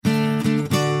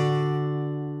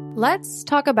Let's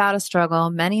talk about a struggle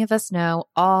many of us know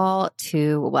all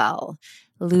too well,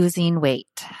 losing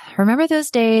weight. Remember those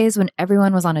days when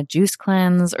everyone was on a juice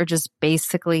cleanse or just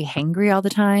basically hangry all the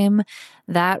time?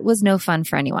 That was no fun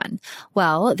for anyone.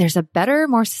 Well, there's a better,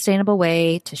 more sustainable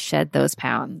way to shed those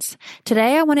pounds.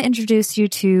 Today, I want to introduce you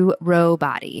to Ro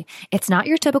Body. It's not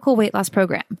your typical weight loss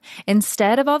program.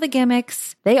 Instead of all the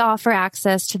gimmicks, they offer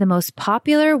access to the most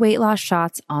popular weight loss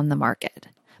shots on the market.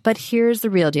 But here's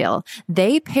the real deal.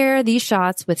 They pair these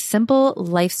shots with simple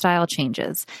lifestyle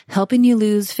changes, helping you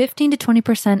lose 15 to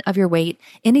 20% of your weight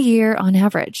in a year on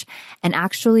average and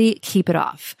actually keep it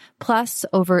off. Plus,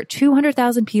 over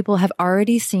 200,000 people have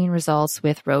already seen results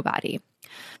with Ro Body.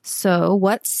 So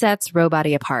what sets Ro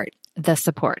Body apart? The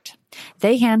support.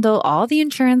 They handle all the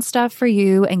insurance stuff for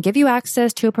you and give you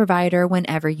access to a provider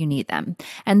whenever you need them.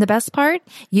 And the best part,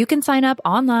 you can sign up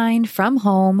online from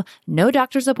home, no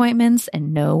doctor's appointments,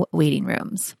 and no waiting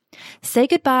rooms. Say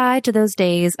goodbye to those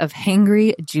days of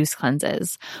hangry juice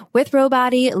cleanses. With Ro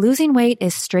Body, losing weight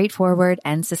is straightforward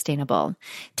and sustainable.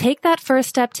 Take that first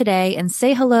step today and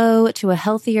say hello to a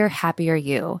healthier, happier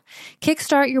you.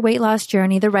 Kickstart your weight loss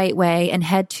journey the right way and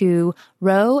head to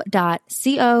ro.co/IDO.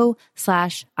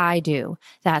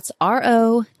 That's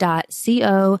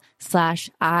ro.co/IDO.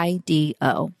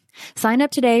 Sign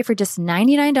up today for just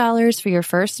 $99 for your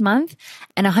first month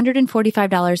and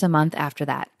 $145 a month after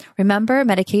that. Remember,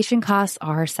 medication costs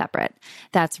are separate.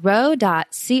 That's ro.co/IDO.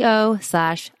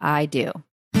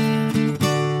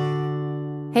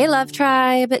 Hey, Love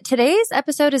Tribe. Today's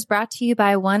episode is brought to you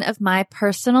by one of my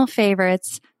personal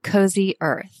favorites, Cozy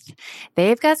Earth.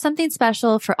 They've got something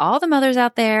special for all the mothers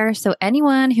out there, so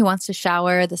anyone who wants to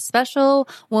shower the special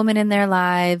woman in their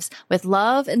lives with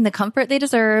love and the comfort they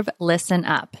deserve, listen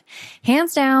up.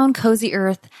 Hands down, Cozy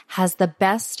Earth has the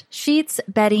best sheets,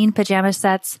 bedding, pajama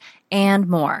sets, and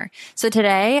more. So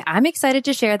today, I'm excited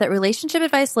to share that Relationship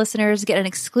Advice listeners get an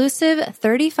exclusive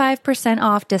 35%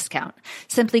 off discount.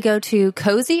 Simply go to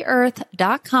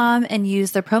CozyEarth.com and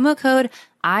use the promo code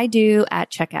I do at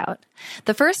checkout.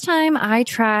 The first time I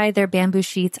tried their bamboo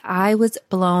sheets, I was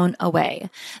blown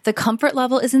away. The comfort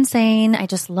level is insane. I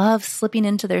just love slipping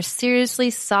into their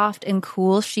seriously soft and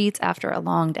cool sheets after a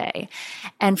long day.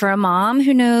 And for a mom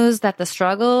who knows that the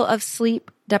struggle of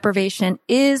sleep deprivation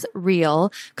is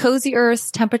real, Cozy Earth's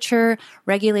temperature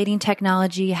regulating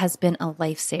technology has been a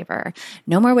lifesaver.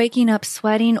 No more waking up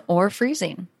sweating or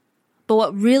freezing. But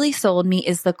what really sold me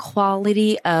is the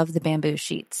quality of the bamboo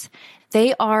sheets.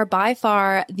 They are by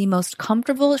far the most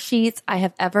comfortable sheets I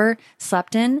have ever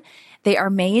slept in. They are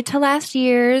made to last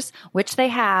years, which they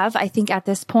have. I think at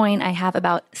this point, I have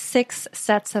about 6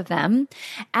 sets of them.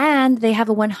 And they have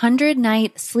a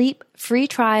 100-night sleep-free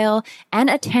trial and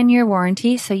a 10-year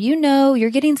warranty. So you know you're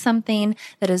getting something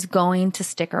that is going to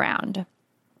stick around.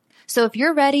 So if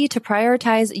you're ready to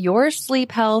prioritize your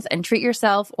sleep health and treat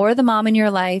yourself or the mom in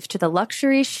your life to the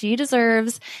luxury she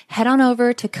deserves, head on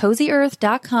over to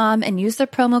CozyEarth.com and use the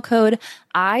promo code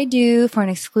I do for an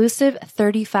exclusive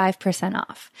 35%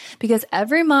 off. Because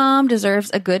every mom deserves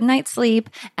a good night's sleep,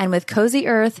 and with Cozy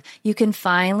Earth, you can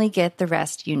finally get the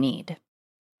rest you need.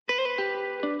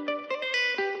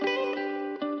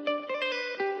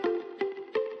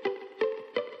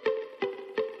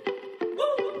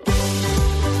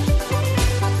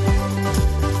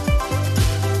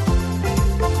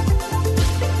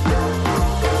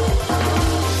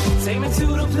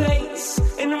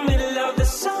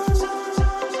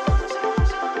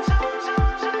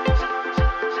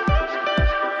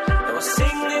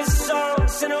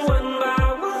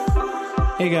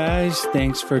 Hey guys,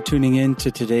 thanks for tuning in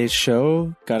to today's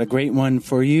show. Got a great one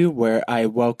for you where I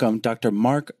welcome Dr.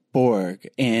 Mark Borg,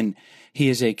 and he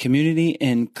is a community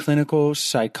and clinical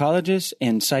psychologist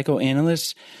and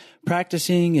psychoanalyst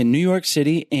practicing in New York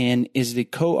City and is the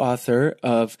co-author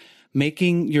of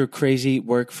Making Your Crazy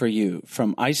Work for You,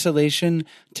 From Isolation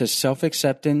to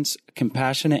Self-Acceptance,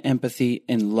 Compassionate Empathy,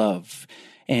 and Love.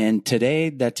 And today,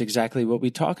 that's exactly what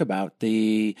we talk about,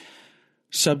 the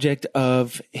subject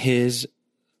of his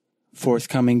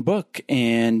forthcoming book.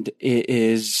 And it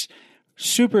is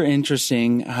super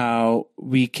interesting how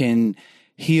we can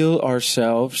heal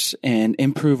ourselves and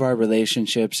improve our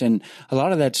relationships. And a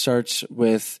lot of that starts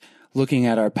with looking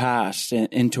at our past and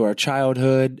into our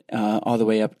childhood, all the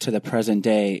way up to the present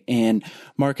day. And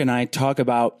Mark and I talk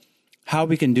about how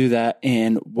we can do that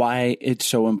and why it's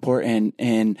so important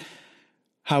and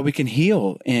how we can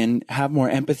heal and have more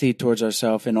empathy towards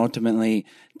ourselves. And ultimately,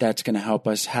 that's going to help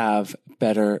us have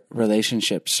better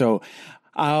relationships. So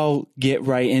I'll get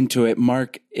right into it.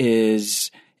 Mark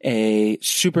is a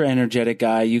super energetic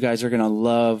guy. You guys are going to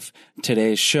love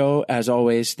today's show. As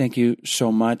always, thank you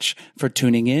so much for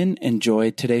tuning in.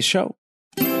 Enjoy today's show.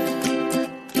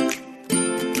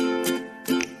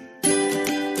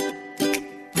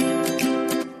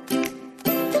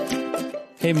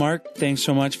 Hey, Mark, thanks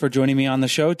so much for joining me on the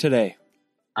show today.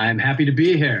 I'm happy to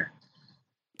be here.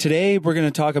 Today, we're going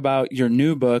to talk about your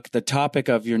new book, the topic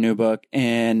of your new book,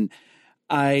 and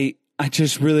I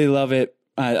just really love it.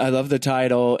 I love the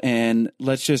title, and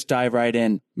let's just dive right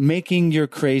in. Making your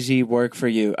crazy work for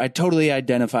you. I totally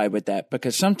identify with that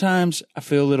because sometimes I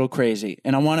feel a little crazy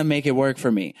and I want to make it work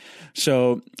for me.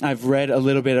 So I've read a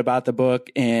little bit about the book,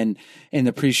 and in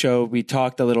the pre-show, we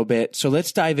talked a little bit. So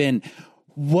let's dive in.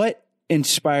 What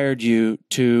inspired you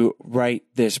to write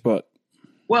this book?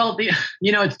 Well,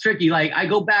 it's tricky. Like, I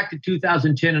go back to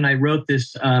 2010 and I wrote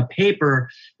this paper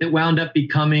that wound up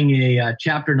becoming a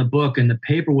chapter in a book. And the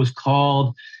paper was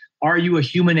called, Are You a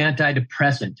Human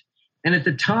Antidepressant? And at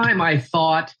the time I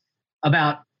thought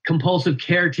about compulsive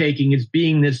caretaking as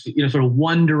being this, sort of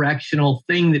one directional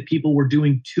thing that people were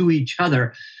doing to each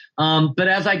other. But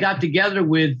as I got together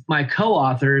with my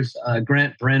co-authors,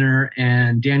 Grant Brenner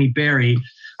and Danny Berry,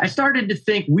 we started to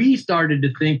think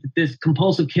that this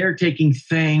compulsive caretaking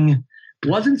thing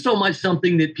wasn't so much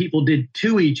something that people did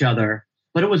to each other,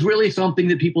 but it was really something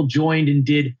that people joined and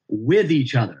did with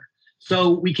each other. So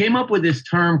we came up with this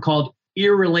term called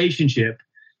irrelationship,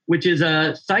 which is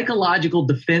a psychological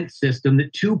defense system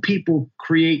that two people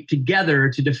create together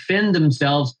to defend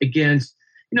themselves against,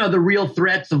 the real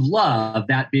threats of love,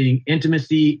 that being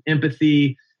intimacy,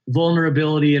 empathy,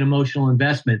 vulnerability, and emotional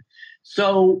investment.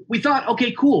 So we thought,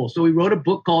 okay, cool. So we wrote a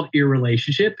book called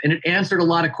Irrelationship, and it answered a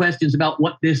lot of questions about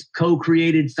what this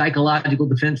co-created psychological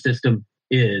defense system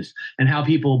is and how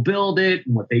people build it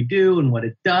and what they do and what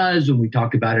it does. And we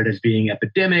talked about it as being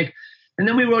epidemic. And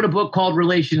then we wrote a book called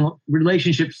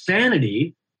Relationship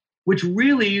Sanity, which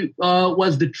really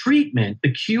was the treatment,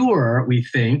 the cure, we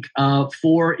think,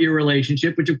 for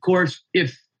irrelationship, which, of course,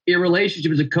 if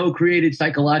irrelationship is a co-created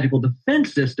psychological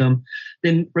defense system,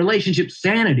 then relationship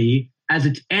sanity, as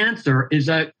its answer, is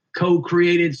a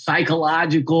co-created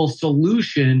psychological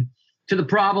solution to the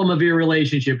problem of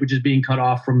irrelationship, which is being cut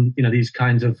off from, these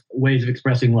kinds of ways of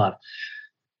expressing love.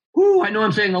 I know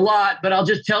I'm saying a lot, but I'll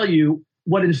just tell you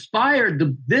what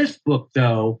inspired this book,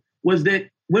 though, was that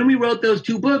when we wrote those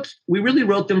two books, we really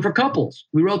wrote them for couples.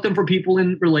 We wrote them for people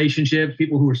in relationships,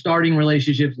 people who were starting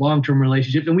relationships, long-term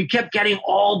relationships. And we kept getting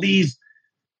all these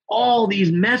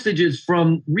messages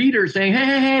from readers saying,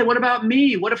 hey, what about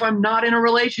me? What if I'm not in a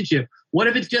relationship? What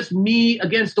if it's just me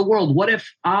against the world? What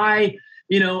if I,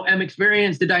 am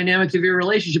experiencing the dynamics of your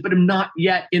relationship, but I'm not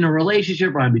yet in a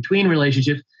relationship, or I'm between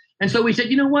relationships? And so we said,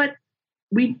 you know what?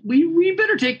 We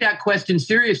better take that question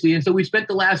seriously. And so we spent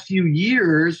the last few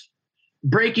years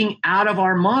breaking out of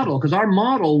our model, because our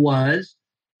model was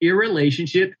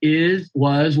irrelationship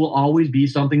will always be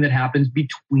something that happens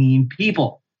between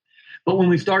people. But when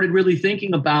we started really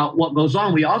thinking about what goes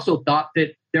on, we also thought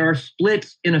that there are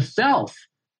splits in a self,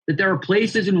 that there are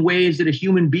places and ways that a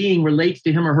human being relates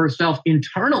to him or herself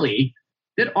internally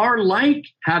that are like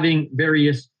having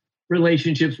various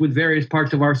relationships with various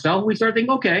parts of ourselves. We started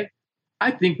thinking, okay,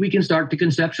 I think we can start to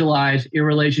conceptualize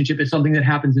irrelationship as something that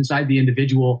happens inside the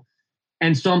individual,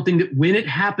 and something that when it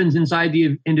happens inside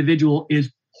the individual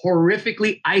is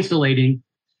horrifically isolating.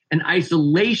 And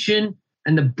isolation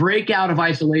and the breakout of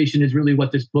isolation is really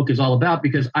what this book is all about,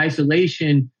 because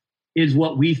isolation is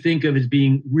what we think of as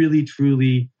being really,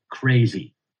 truly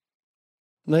crazy.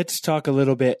 Let's talk a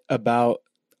little bit about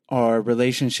our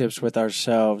relationships with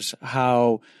ourselves,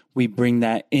 how we bring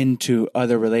that into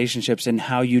other relationships, and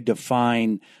how you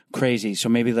define crazy. So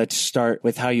maybe let's start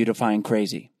with how you define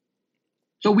crazy.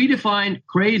 So we define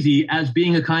crazy as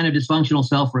being a kind of dysfunctional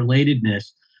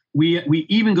self-relatedness. We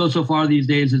even go so far these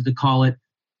days as to call it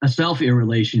a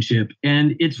self-irrelationship.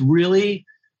 And it's really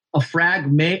a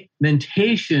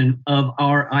fragmentation of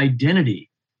our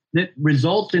identity that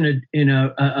results in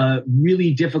a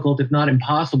really difficult, if not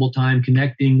impossible, time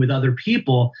connecting with other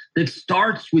people, that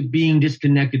starts with being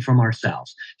disconnected from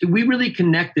ourselves. So we really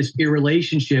connect this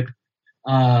irrelationship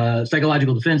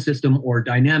psychological defense system or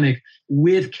dynamic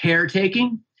with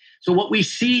caretaking. So what we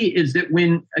see is that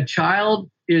when a child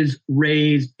is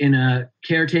raised in a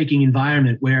caretaking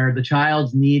environment where the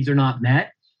child's needs are not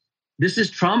met, this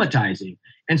is traumatizing.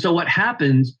 And so what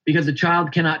happens, because the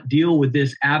child cannot deal with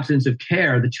this absence of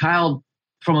care, the child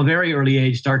from a very early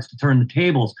age starts to turn the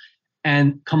tables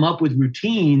and come up with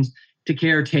routines to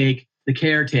caretake the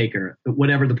caretaker,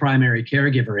 whatever the primary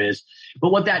caregiver is.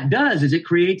 But what that does is it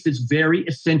creates this very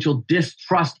essential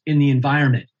distrust in the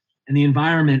environment. And the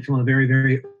environment from a very,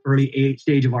 very early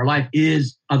stage of our life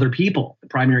is other people, the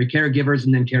primary caregivers,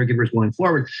 and then caregivers going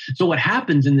forward. So what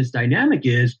happens in this dynamic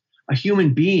is a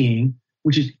human being,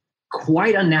 which is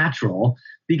quite unnatural,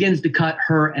 begins to cut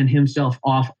her and himself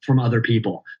off from other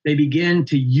people. They begin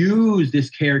to use this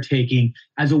caretaking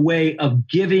as a way of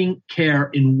giving care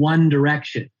in one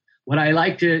direction. What I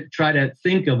like to try to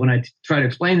think of when I try to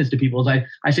explain this to people is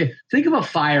I say, think of a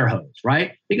fire hose,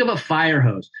 right? Think of a fire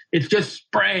hose. It's just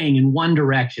spraying in one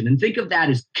direction. And think of that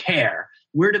as care.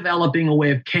 We're developing a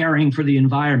way of caring for the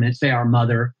environment, say our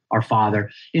mother, our father,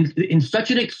 in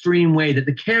such an extreme way that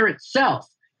the care itself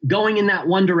going in that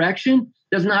one direction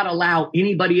does not allow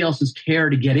anybody else's care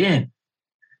to get in.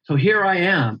 So here I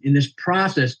am in this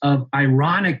process of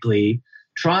ironically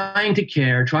trying to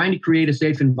care, trying to create a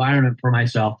safe environment for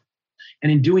myself.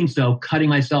 And in doing so, cutting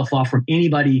myself off from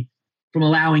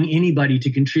allowing anybody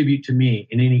to contribute to me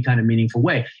in any kind of meaningful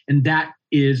way. And that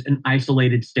is an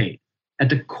isolated state. At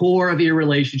the core of your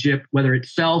relationship, whether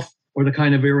it's self or the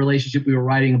kind of your relationship we were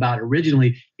writing about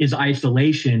originally, is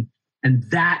isolation. And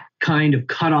that kind of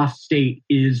cutoff state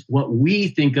is what we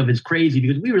think of as crazy,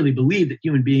 because we really believe that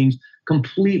human beings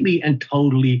completely and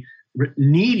totally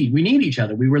need each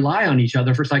other. We rely on each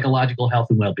other for psychological health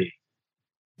and well-being.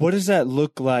 What does that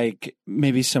look like?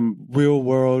 Maybe some real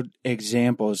world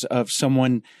examples of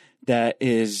someone that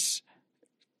is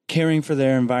caring for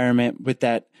their environment with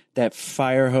that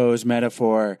fire hose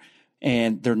metaphor,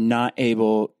 and they're not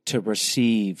able to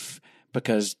receive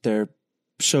because they're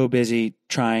so busy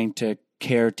trying to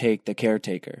caretake the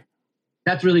caretaker?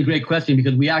 That's a really great question,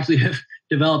 because we actually have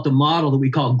developed a model that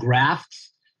we call GRAFTS,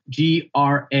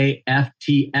 GRAFTS.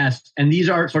 And these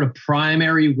are sort of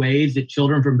primary ways that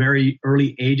children from very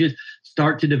early ages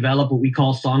start to develop what we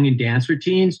call song and dance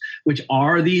routines, which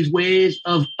are these ways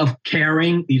of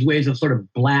caring, these ways of sort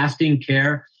of blasting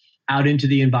care out into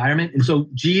the environment. And so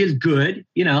G is good,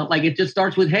 like it just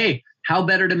starts with, hey, how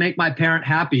better to make my parent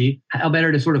happy? How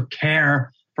better to sort of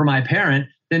care for my parent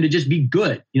than to just be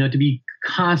good, to be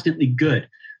constantly good.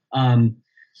 And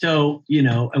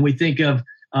we think of,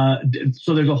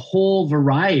 so there's a whole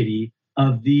variety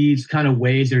of these kind of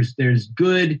ways. There's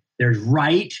good, there's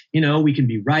right, we can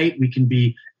be right. We can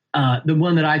be, the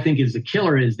one that I think is the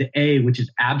killer is the A, which is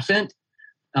absent.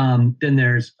 Then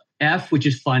there's F, which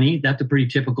is funny. That's a pretty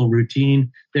typical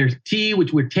routine. There's T,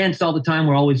 which we're tense all the time.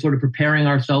 We're always sort of preparing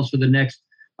ourselves for the next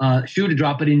shoe to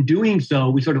drop. But in doing so,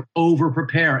 we sort of over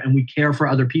prepare and we care for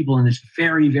other people in this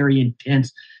very, very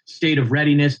intense state of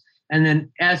readiness. And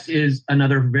then S is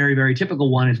another very, very typical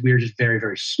one, is we're just very,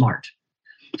 very smart.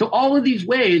 So all of these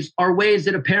ways are ways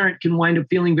that a parent can wind up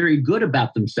feeling very good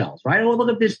about themselves, right? Oh, look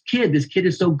at this kid. This kid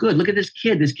is so good. Look at this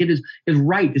kid. This kid is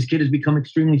right. This kid has become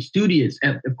extremely studious.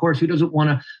 Of course, who doesn't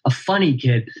want a funny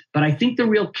kid? But I think the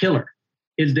real killer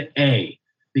is the A,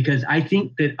 because I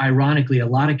think that ironically, a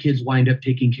lot of kids wind up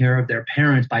taking care of their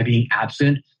parents by being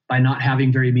absent, by not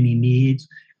having very many needs,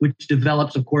 which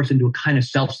develops, of course, into a kind of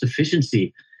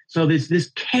self-sufficiency. So this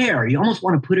care, you almost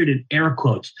want to put it in air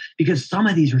quotes, because some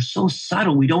of these are so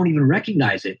subtle, we don't even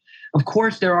recognize it. Of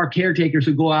course, there are caretakers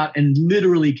who go out and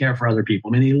literally care for other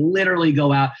people. I mean, they literally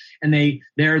go out and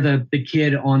they're the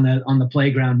kid on the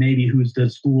playground, maybe, who's the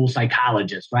school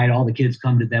psychologist, right? All the kids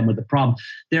come to them with a problem.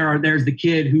 There's the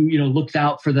kid who, looks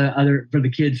out for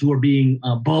the kids who are being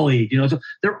bullied, So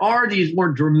there are these more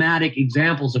dramatic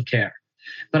examples of care.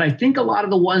 But I think a lot of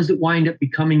the ones that wind up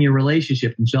becoming your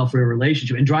relationship and self-real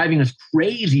relationship and driving us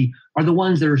crazy are the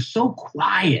ones that are so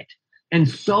quiet and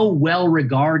so well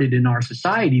regarded in our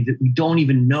society that we don't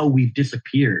even know we've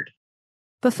disappeared.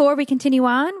 Before we continue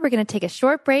on, we're going to take a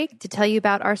short break to tell you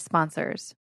about our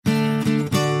sponsors.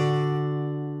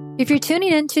 If you're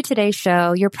tuning into today's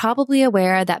show, you're probably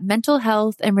aware that mental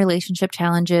health and relationship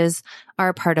challenges are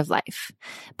a part of life,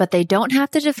 but they don't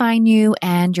have to define you,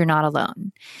 and you're not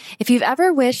alone. If you've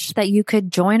ever wished that you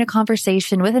could join a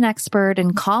conversation with an expert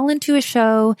and call into a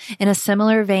show in a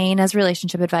similar vein as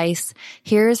relationship advice,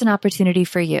 here's an opportunity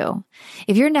for you.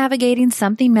 If you're navigating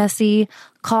something messy,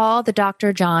 call the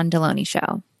Dr. John Deloney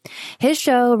Show. His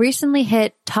show recently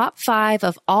hit top 5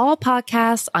 of all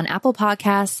podcasts on Apple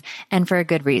Podcasts, and for a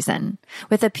good reason.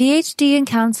 With a PhD in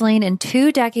counseling and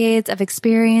 2 decades of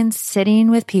experience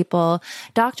sitting with people,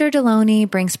 Dr. Deloney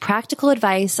brings practical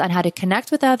advice on how to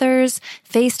connect with others,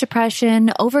 face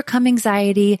depression, overcome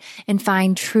anxiety, and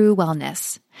find true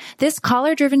wellness. This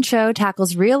caller-driven show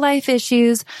tackles real-life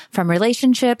issues from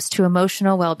relationships to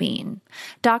emotional well-being.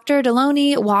 Dr.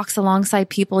 Deloney walks alongside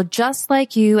people just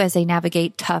like you as they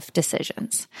navigate tough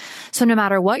decisions. So no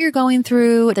matter what you're going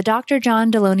through, the Dr.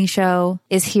 John Deloney Show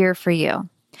is here for you.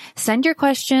 Send your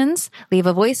questions, leave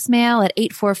a voicemail at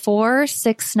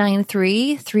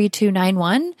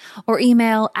 844-693-3291 or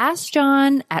email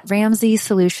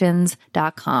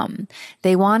askjohn@ramseysolutions.com.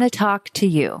 They want to talk to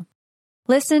you.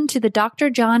 Listen to the Dr.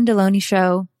 John Deloney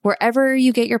Show wherever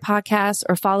you get your podcasts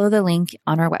or follow the link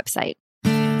on our website.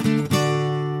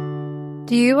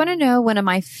 Do you want to know one of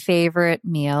my favorite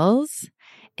meals?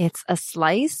 It's a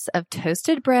slice of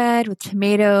toasted bread with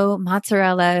tomato,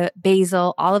 mozzarella,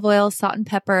 basil, olive oil, salt and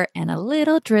pepper, and a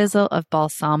little drizzle of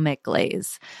balsamic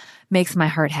glaze. Makes my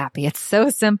heart happy. It's so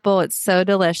simple. It's so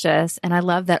delicious. And I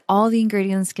love that all the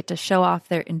ingredients get to show off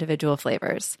their individual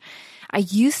flavors. I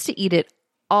used to eat it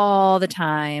all the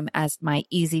time as my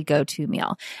easy go-to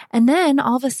meal. And then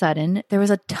all of a sudden, there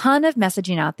was a ton of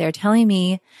messaging out there telling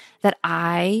me that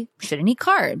I shouldn't eat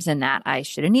carbs and that I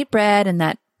shouldn't eat bread and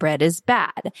that bread is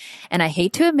bad. And I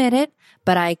hate to admit it,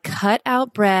 but I cut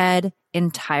out bread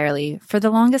entirely for the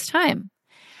longest time.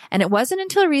 And it wasn't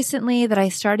until recently that I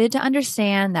started to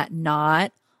understand that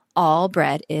not all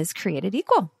bread is created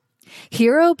equal.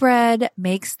 Hero Bread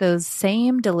makes those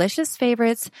same delicious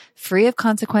favorites free of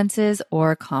consequences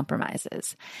or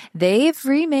compromises. They've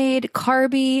remade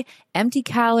carby,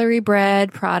 empty-calorie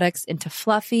bread products into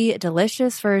fluffy,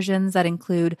 delicious versions that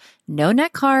include no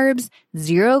net carbs,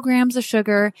 0 grams of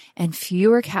sugar, and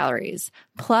fewer calories,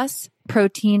 plus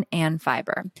protein and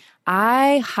fiber.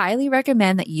 I highly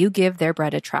recommend that you give their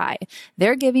bread a try.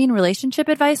 They're giving Relationship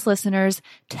Advice listeners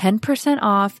 10%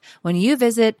 off when you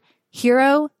visit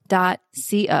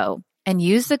hero.co and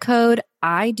use the code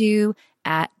IDO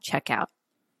at checkout.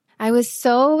 I was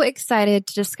so excited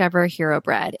to discover Hero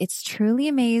Bread. It's truly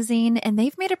amazing, and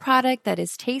they've made a product that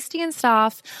is tasty and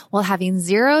soft while having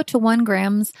 0 to 1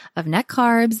 grams of net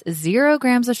carbs, 0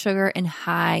 grams of sugar, and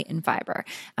high in fiber.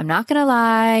 I'm not going to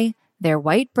lie. Their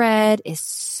white bread is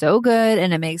so good,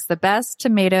 and it makes the best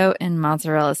tomato and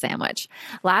mozzarella sandwich.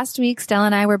 Last week, Stella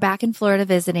and I were back in Florida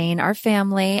visiting our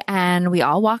family, and we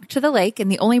all walked to the lake,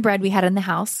 and the only bread we had in the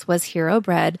house was Hero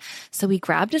Bread. So we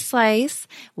grabbed a slice,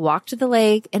 walked to the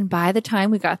lake, and by the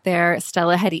time we got there,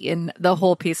 Stella had eaten the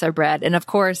whole piece of bread and, of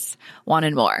course,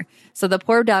 wanted more. So the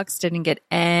poor ducks didn't get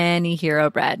any Hero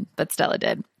Bread, but Stella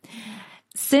did.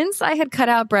 Since I had cut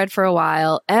out bread for a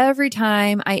while, every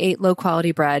time I ate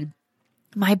low-quality bread,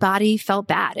 my body felt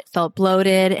bad. It felt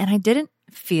bloated and I didn't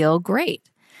feel great.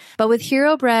 But with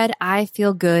Hero Bread, I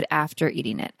feel good after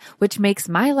eating it, which makes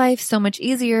my life so much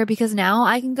easier because now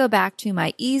I can go back to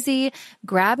my easy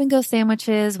grab and go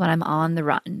sandwiches when I'm on the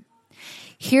run.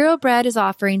 Hero Bread is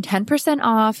offering 10%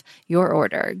 off your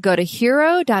order. Go to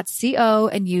hero.co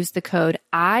and use the code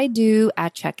IDO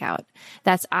at checkout.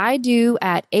 That's IDO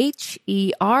at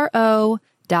HERO.co.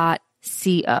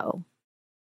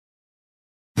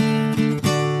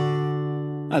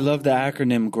 I love the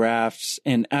acronym GRAFS.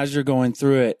 And as you're going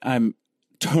through it, I'm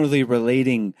totally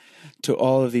relating to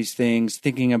all of these things,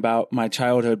 thinking about my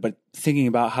childhood, but thinking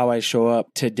about how I show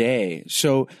up today.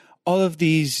 So all of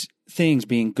these things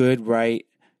being good, right,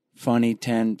 funny,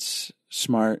 tense,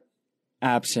 smart,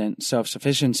 absent,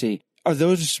 self-sufficiency, are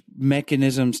those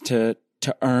mechanisms to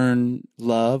earn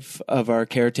love of our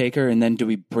caretaker? And then do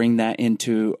we bring that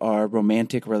into our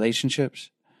romantic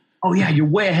relationships? Oh yeah, you're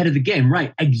way ahead of the game.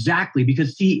 Right. Exactly.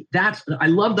 Because see, I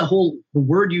love the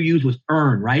word you used was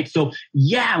earn, right? So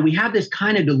yeah, we have this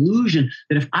kind of delusion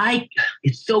that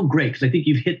it's so great because I think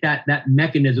you've hit that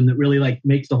mechanism that really like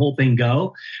makes the whole thing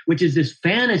go, which is this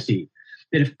fantasy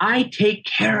that if I take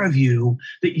care of you,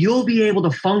 that you'll be able to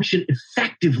function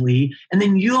effectively and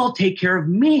then you'll take care of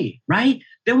me, right?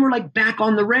 Then we're like back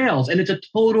on the rails and it's a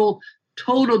total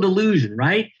delusion,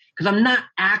 right? Because I'm not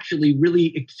actually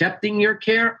really accepting your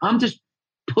care. I'm just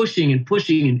pushing and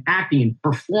acting and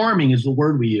performing is the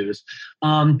word we use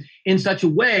in such a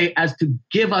way as to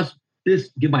give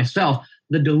myself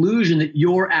the delusion that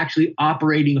you're actually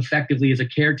operating effectively as a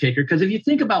caretaker. Because if you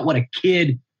think about what a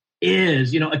kid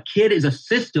is, a kid is a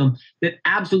system that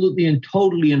absolutely and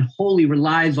totally and wholly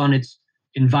relies on its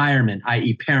environment,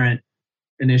 i.e. parent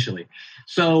initially.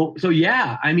 So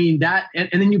yeah, I mean that, and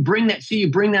then you bring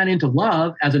that into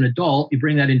love as an adult, you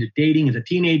bring that into dating as a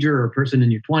teenager or a person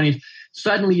in your 20s.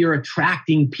 Suddenly you're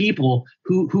attracting people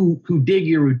who dig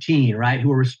your routine, right?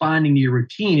 Who are responding to your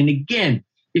routine. And again,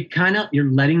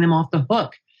 you're letting them off the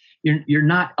hook. You're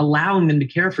not allowing them to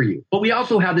care for you. But we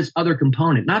also have this other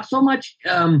component, not so much,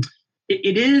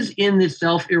 it is in this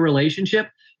self-ear relationship,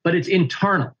 but it's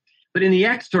internal. But in the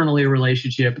external ear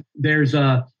relationship, there's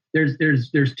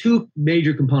two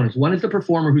major components. One is the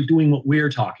performer who's doing what we're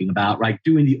talking about, right?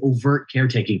 Doing the overt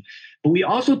caretaking. But we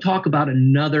also talk about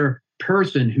another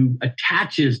person who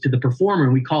attaches to the performer,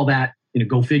 and we call that,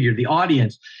 go figure, the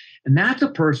audience. And that's a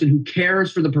person who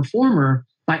cares for the performer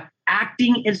by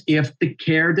acting as if the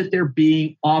care that they're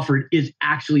being offered is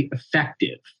actually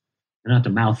effective. Not a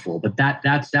mouthful, but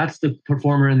that's the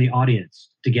performer and the audience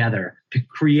together to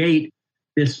create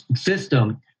this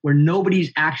system where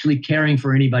nobody's actually caring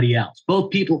for anybody else.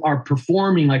 Both people are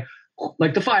performing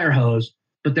like the fire hose,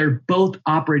 but they're both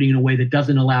operating in a way that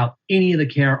doesn't allow any of the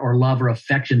care or love or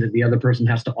affection that the other person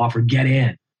has to offer get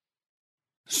in.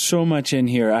 So much in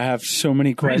here. I have so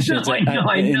many questions in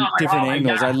different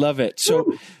angles. I love it.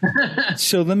 So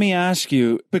let me ask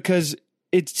you, because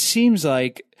it seems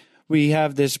like we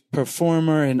have this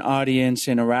performer and audience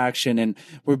interaction, and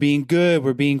we're being good,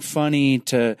 we're being funny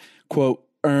to, quote,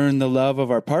 earn the love of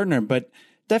our partner, but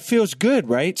that feels good,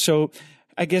 right? So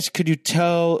I guess, could you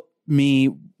tell me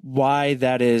why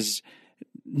that is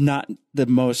not the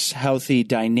most healthy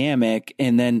dynamic?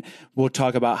 And then we'll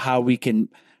talk about how we can,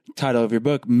 title of your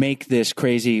book, make this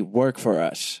crazy work for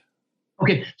us.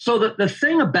 Okay, so the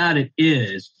thing about it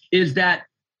is that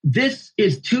this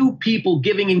is two people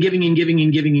giving and giving and giving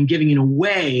and giving and giving in a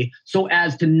way so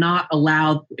as to not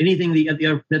allow anything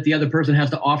that the other person has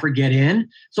to offer get in.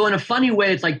 So in a funny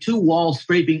way, it's like two walls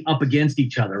scraping up against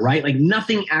each other, right? Like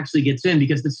nothing actually gets in,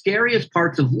 because the scariest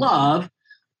parts of love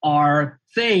are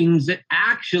things that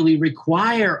actually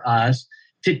require us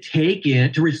to take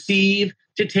in, to receive,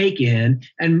 to take in,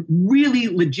 and really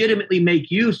legitimately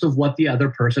make use of what the other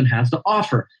person has to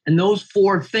offer. And those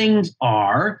four things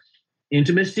are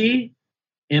intimacy,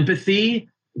 empathy,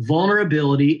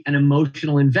 vulnerability, and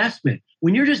emotional investment.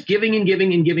 When you're just giving and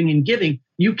giving and giving and giving,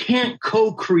 you can't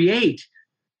co-create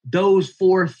those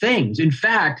four things. In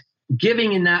fact,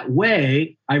 giving in that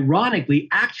way, ironically,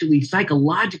 actually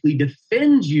psychologically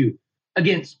defends you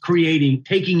against creating,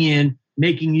 taking in,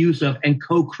 making use of, and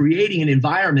co-creating an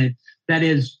environment that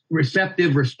is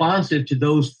receptive, responsive to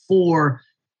those four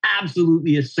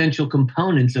absolutely essential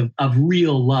components of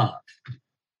real love.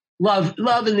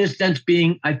 Love in this sense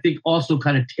being, I think, also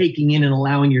kind of taking in and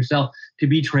allowing yourself to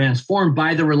be transformed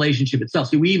by the relationship itself.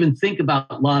 So we even think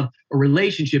about love or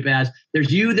relationship as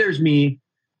there's you, there's me,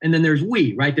 and then there's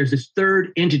we, right? There's this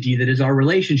third entity that is our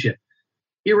relationship.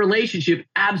 Your relationship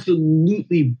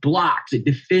absolutely blocks, it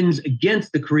defends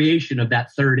against the creation of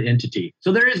that third entity.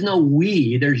 So there is no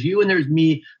we, there's you and there's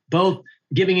me, both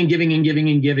giving and giving and giving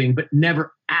and giving, but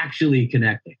never actually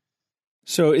connecting.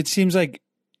 So it seems like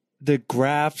the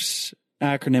GRAFS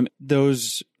acronym,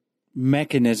 those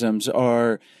mechanisms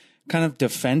are kind of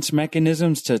defense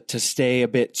mechanisms to stay a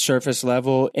bit surface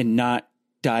level and not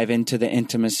dive into the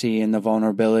intimacy and the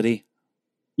vulnerability.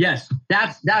 Yes,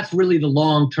 that's really the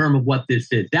long term of what this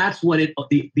is. That's what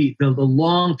the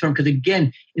long term, because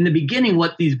again, in the beginning,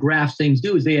 what these GRAFS things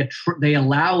do is they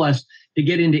allow us to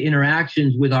get into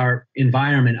interactions with our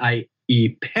environment,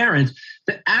 i.e. parents,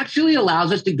 that actually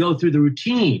allows us to go through the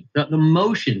routine, the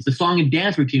motions, the song and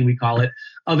dance routine, we call it,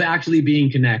 of actually being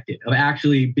connected, of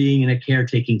actually being in a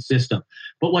caretaking system.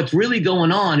 But what's really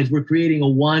going on is we're creating a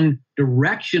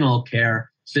one-directional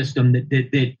care system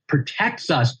that protects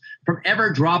us from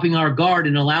ever dropping our guard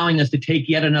and allowing us to take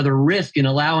yet another risk and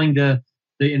allowing the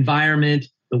environment,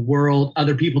 the world,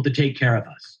 other people to take care of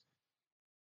us.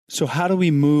 So how do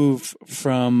we move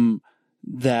from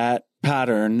that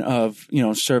pattern of,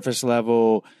 surface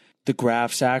level, the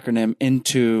GRAFS acronym,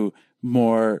 into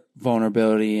more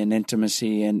vulnerability and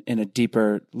intimacy and a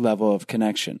deeper level of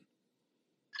connection?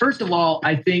 First of all,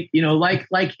 I think,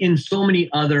 like in so many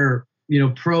other,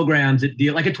 programs that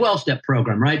deal, like a 12-step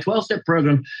program, right? 12-step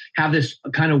program have this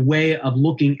kind of way of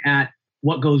looking at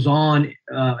what goes on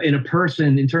in a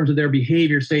person in terms of their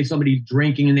behavior. Say somebody's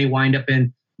drinking and they wind up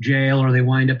in jail, or they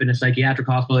wind up in a psychiatric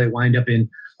hospital, they wind up in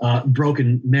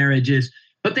broken marriages.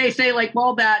 But they say like,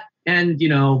 well, that, and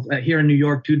here in New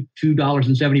York,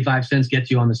 $2.75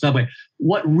 gets you on the subway.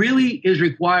 What really is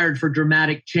required for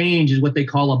dramatic change is what they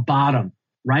call a bottom,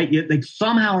 right? Like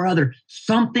somehow or other,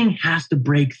 something has to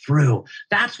break through.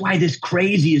 That's why this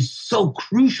crazy is so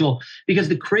crucial, because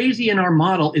the crazy in our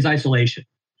model is isolation.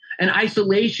 And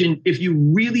isolation, if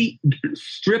we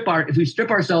strip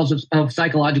ourselves of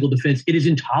psychological defense, it is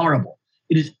intolerable.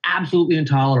 It is absolutely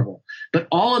intolerable. But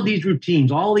all of these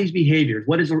routines, all these behaviors,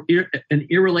 what is an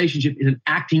irrelationship is an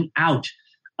acting out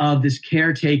of this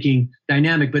caretaking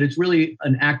dynamic, but it's really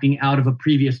an acting out of a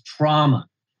previous trauma,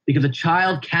 because a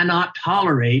child cannot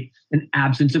tolerate an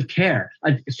absence of care.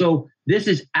 So this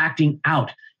is acting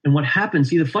out. And what happens,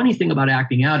 see, the funny thing about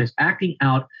acting out is acting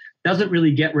out doesn't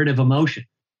really get rid of emotion.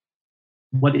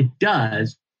 What it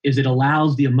does is it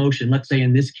allows the emotion, let's say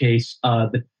in this case,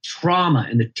 the trauma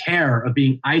and the terror of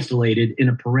being isolated in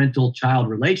a parental-child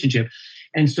relationship.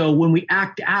 And so when we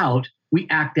act out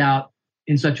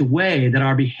in such a way that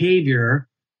our behavior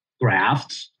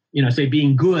graphs, say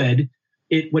being good,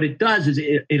 what it does is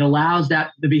it allows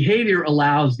the behavior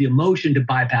allows the emotion to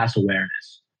bypass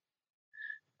awareness.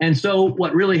 And so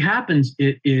what really happens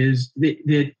is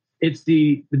that it's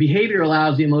the behavior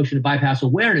allows the emotion to bypass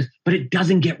awareness, but it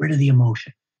doesn't get rid of the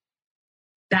emotion.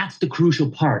 That's the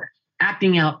crucial part.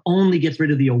 Acting out only gets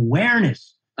rid of the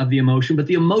awareness of the emotion, but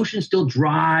the emotion still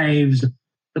drives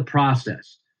the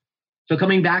process. So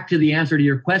coming back to the answer to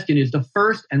your question is the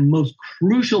first and most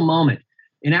crucial moment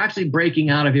in actually breaking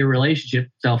out of your relationship,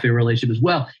 self-care relationship as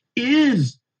well,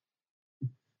 is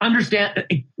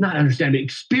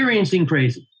experiencing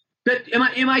crazy. But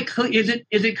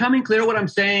is it coming clear what I'm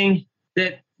saying?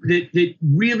 That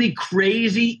really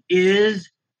crazy is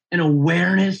an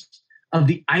awareness of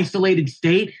the isolated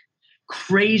state.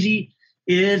 Crazy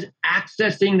is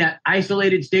accessing that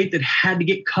isolated state that had to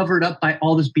get covered up by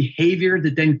all this behavior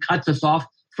that then cuts us off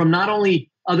from not only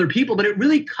other people, but it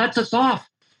really cuts us off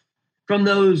from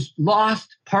those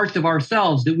lost parts of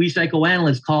ourselves that we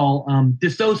psychoanalysts call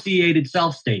dissociated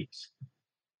self states.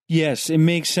 Yes, it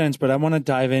makes sense, but I want to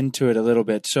dive into it a little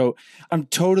bit. So I'm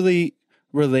totally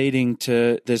relating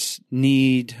to this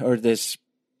need or this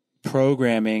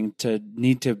programming to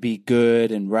need to be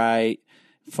good and right,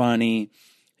 funny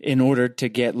in order to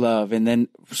get love. And then,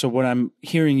 so what I'm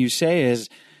hearing you say is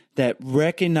that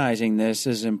recognizing this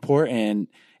is important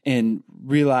and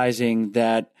realizing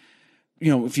that,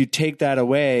 if you take that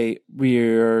away,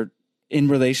 we're in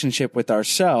relationship with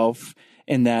ourselves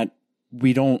and that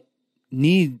we don't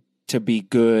need to be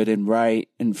good and right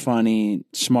and funny,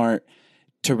 smart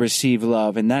to receive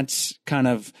love. And that's kind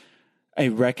of a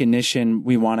recognition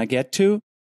we want to get to.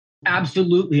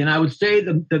 Absolutely. And I would say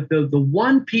the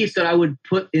one piece that I would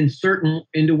put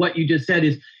into what you just said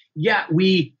is,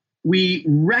 we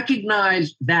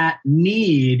recognize that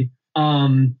need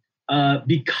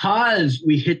because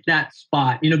we hit that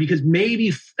spot, because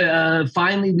maybe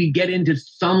finally we get into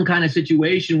some kind of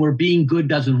situation where being good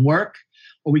doesn't work,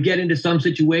 or we get into some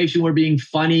situation where being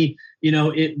funny,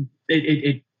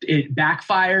 it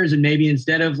backfires, and maybe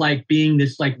instead of like being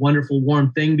this like wonderful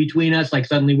warm thing between us, like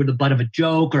suddenly we're the butt of a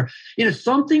joke, or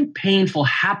something painful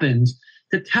happens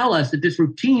to tell us that this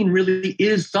routine really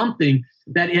is something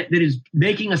that is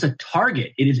making us a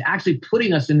target. It is actually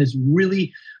putting us in this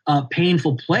really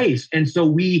painful place, and so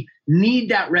we need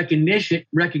that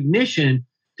recognition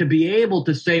to be able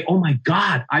to say, "Oh my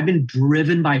God, I've been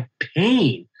driven by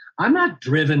pain." I'm not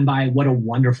driven by what a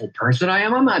wonderful person I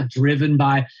am. I'm not driven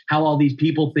by how all these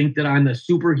people think that I'm a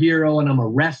superhero and I'm a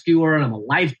rescuer and I'm a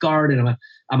lifeguard and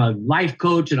I'm a life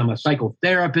coach and I'm a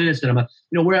psychotherapist and I'm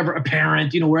wherever, a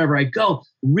parent, wherever I go.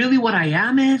 Really what I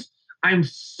am is I'm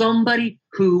somebody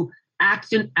who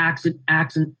acts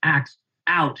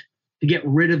out to get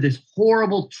rid of this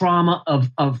horrible trauma of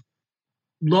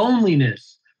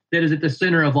loneliness that is at the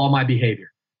center of all my behavior.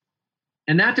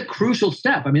 And that's a crucial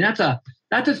step. I mean, that's a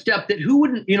step that who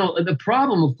wouldn't, the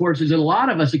problem, of course, is that a lot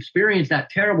of us experience that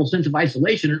terrible sense of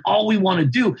isolation. And all we want to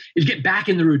do is get back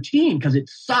in the routine because it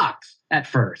sucks at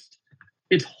first.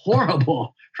 It's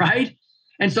horrible, right?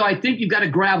 And so I think you've got to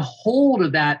grab hold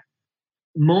of that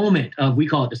moment of, we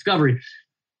call it discovery.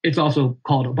 It's also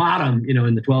called a bottom,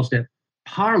 in the 12-step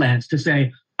parlance, to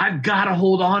say, I've got to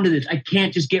hold on to this. I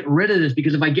can't just get rid of this,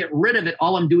 because if I get rid of it,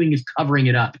 all I'm doing is covering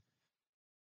it up.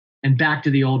 And back to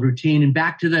the old routine and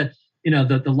back to the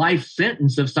life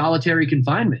sentence of solitary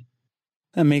confinement.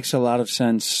 That makes a lot of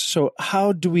sense. So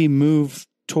how do we move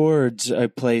towards a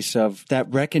place of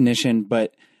that recognition,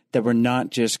 but that we're not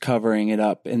just covering it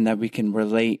up, and that we can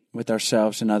relate with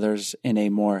ourselves and others in a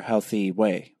more healthy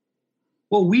way?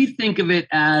 Well, we think of it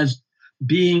as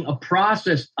being a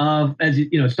process of,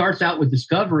 it starts out with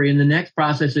discovery, and the next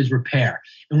process is repair.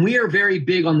 And we are very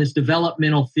big on this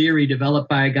developmental theory developed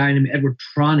by a guy named Edward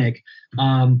Tronick,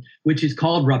 which is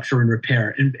called rupture and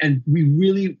repair. And we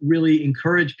really, really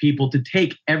encourage people to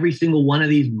take every single one of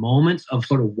these moments of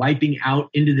sort of wiping out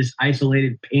into this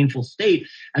isolated, painful state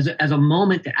as a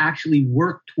moment to actually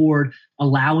work toward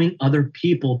allowing other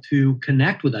people to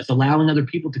connect with us, allowing other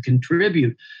people to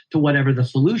contribute to whatever the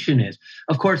solution is.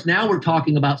 Of course, now we're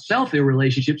talking about self-care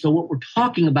relationships. So what we're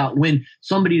talking about when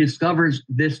somebody discovers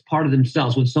this part of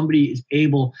themselves, when somebody is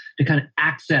able to kind of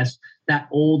access that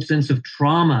old sense of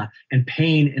trauma and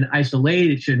pain and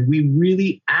isolation, we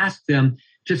really ask them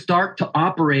to start to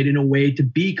operate in a way to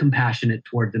be compassionate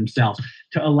toward themselves,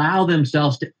 to allow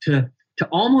themselves to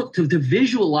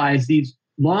visualize these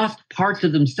lost parts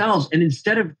of themselves, and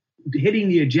instead of hitting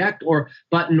the eject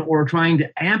button or trying to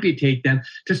amputate them,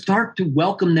 to start to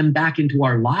welcome them back into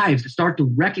our lives, to start to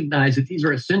recognize that these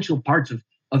are essential parts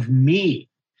of me.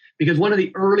 Because one of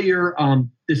the earlier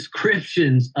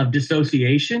descriptions of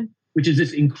dissociation, which is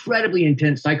this incredibly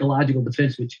intense psychological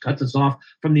defense, which cuts us off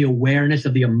from the awareness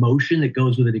of the emotion that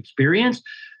goes with an experience,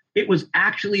 it was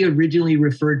actually originally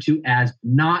referred to as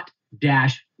not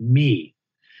dash me.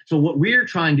 So what we're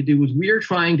trying to do is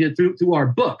through our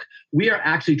book, we are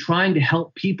actually trying to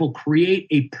help people create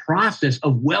a process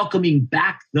of welcoming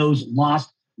back those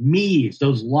lost me's,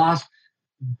 those lost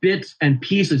bits and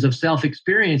pieces of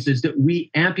self-experiences that we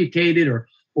amputated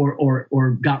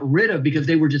or got rid of because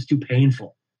they were just too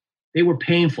painful. They were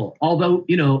painful. Although,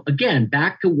 again,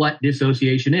 back to what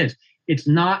dissociation is. It's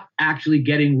not actually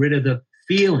getting rid of the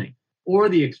feeling or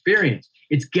the experience.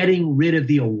 It's getting rid of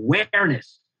the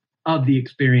awareness of the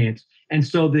experience. And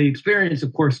so the experience,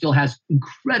 of course, still has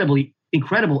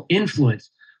incredible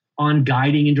influence on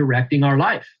guiding and directing our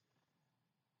life.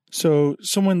 So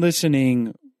someone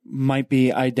listening might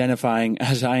be identifying,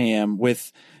 as I am,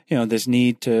 with this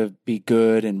need to be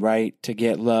good and right, to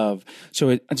get love.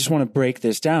 So I just want to break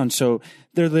this down. So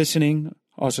they're listening,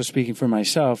 also speaking for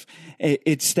myself.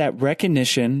 It's that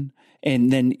recognition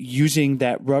and then using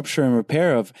that rupture and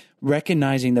repair of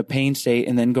recognizing the pain state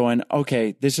and then going,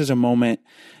 okay, this is a moment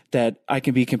that I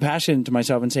can be compassionate to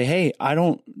myself and say, hey, I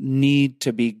don't need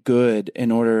to be good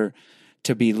in order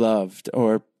to be loved,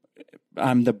 or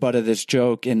I'm the butt of this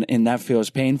joke and that feels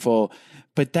painful,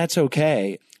 but that's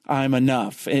okay. I'm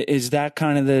enough. Is that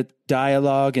kind of the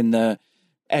dialogue and the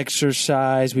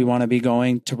exercise we want to be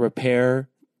going to repair?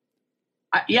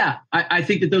 I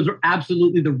think that those are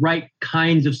absolutely the right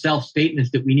kinds of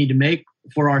self-statements that we need to make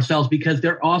for ourselves, because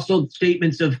they're also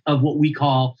statements of what we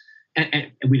call,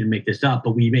 and we didn't make this up,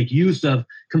 but we make use of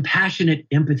compassionate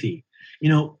empathy.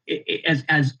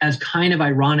 As kind of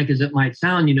ironic as it might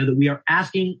sound, that we are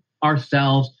asking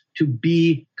ourselves to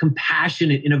be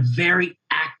compassionate in a very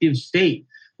active state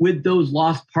with those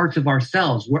lost parts of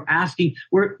ourselves.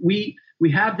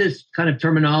 We have this kind of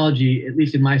terminology, at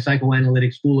least in my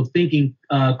psychoanalytic school of thinking,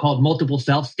 called multiple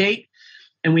self state.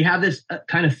 And we have this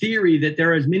kind of theory that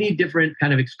there are as many different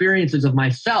kind of experiences of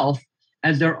myself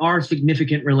as there are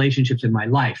significant relationships in my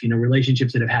life,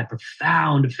 relationships that have had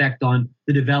profound effect on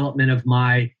the development of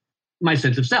my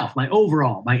sense of self, my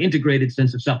integrated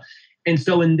sense of self. And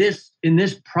so in this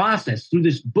process, through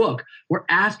this book, we're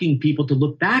asking people to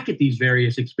look back at these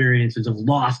various experiences of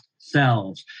lost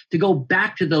selves, to go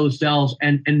back to those selves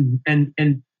and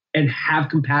have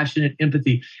compassionate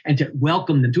empathy, and to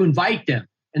welcome them, to invite them,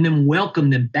 and then welcome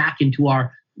them back into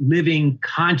our living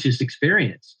conscious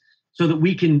experience, so that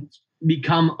we can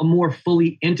become a more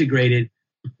fully integrated,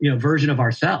 version of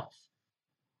ourselves.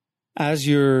 As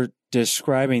you're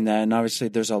describing that, and obviously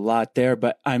there's a lot there,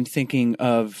 but I'm thinking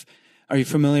of, are you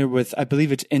familiar with, I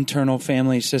believe it's internal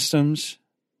family systems?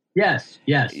 Yes.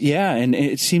 Yeah, and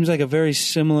it seems like a very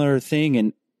similar thing,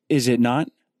 and is it not?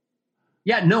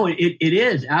 Yeah, no, it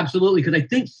is, absolutely. Because I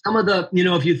think some of the,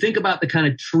 if you think about the kind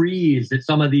of trees that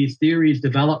some of these theories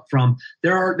develop from,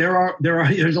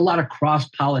 there's a lot of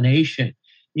cross-pollination,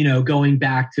 going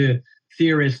back to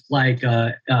theorists like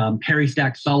Harry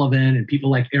Stack Sullivan and people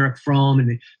like Erich Fromm,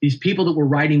 and these people that were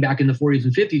writing back in the 40s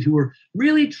and 50s who were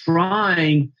really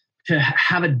trying to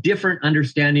have a different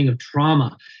understanding of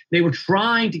trauma. They were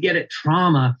trying to get at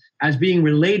trauma as being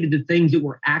related to things that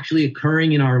were actually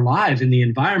occurring in our lives, in the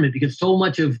environment, because so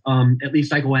much of at least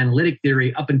psychoanalytic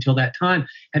theory up until that time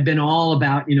had been all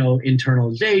about,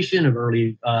 internalization of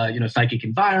early, psychic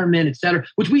environment, et cetera,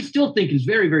 which we still think is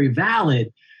very, very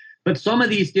valid. But some of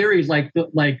these theories,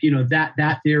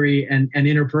 that theory and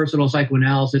interpersonal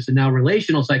psychoanalysis and now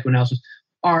relational psychoanalysis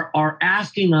are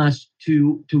asking us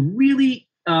to really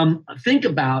think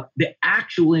about the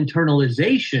actual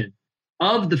internalization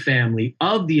of the family,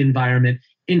 of the environment,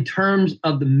 in terms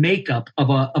of the makeup of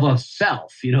a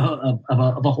self,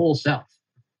 of a whole self.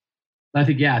 I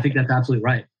think that's absolutely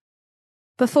right.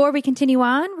 Before we continue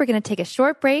on, we're going to take a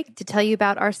short break to tell you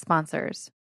about our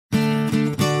sponsors.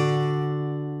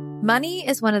 Money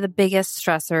is one of the biggest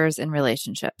stressors in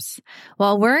relationships.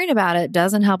 While worrying about it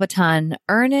doesn't help a ton,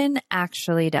 Earnin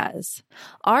actually does.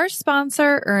 Our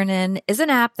sponsor, Earnin, is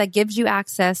an app that gives you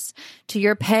access to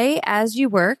your pay as you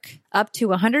work, up to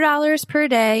 $100 per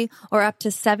day or up to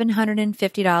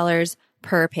 $750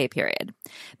 per pay period.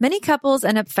 Many couples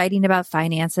end up fighting about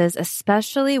finances,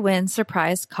 especially when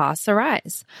surprise costs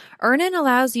arise. Earnin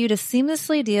allows you to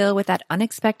seamlessly deal with that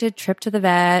unexpected trip to the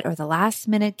vet or the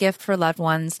last-minute gift for loved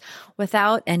ones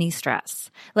without any stress,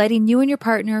 letting you and your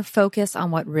partner focus on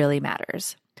what really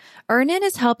matters. Earnin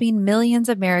is helping millions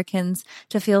of Americans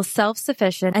to feel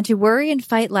self-sufficient and to worry and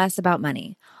fight less about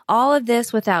money. All of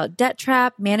this without debt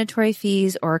trap, mandatory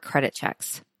fees, or credit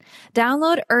checks.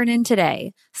 Download Earnin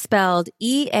today, spelled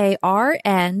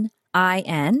EARNIN,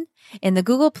 in the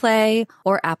Google Play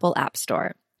or Apple App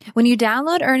Store. When you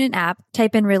download Earnin app,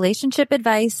 type in relationship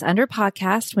advice under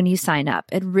podcast when you sign up.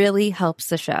 It really helps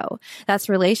the show. That's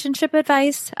relationship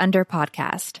advice under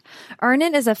podcast.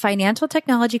 Earnin is a financial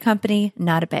technology company,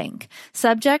 not a bank.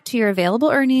 Subject to your available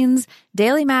earnings,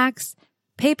 daily max,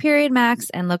 pay period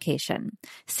max, and location.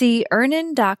 See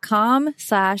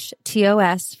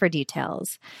earnin.com/TOS for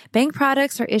details. Bank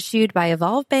products are issued by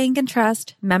Evolve Bank and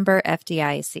Trust, member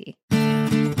FDIC.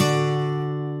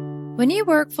 When you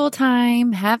work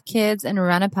full-time, have kids, and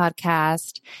run a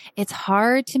podcast, it's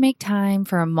hard to make time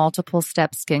for a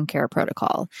multiple-step skincare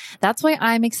protocol. That's why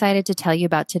I'm excited to tell you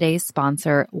about today's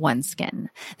sponsor, OneSkin.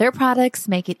 Their products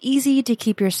make it easy to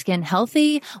keep your skin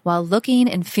healthy while looking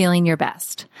and feeling your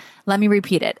best. Let me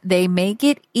repeat it. They make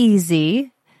it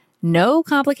easy. No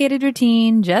complicated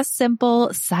routine, just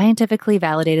simple, scientifically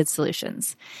validated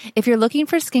solutions. If you're looking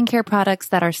for skincare products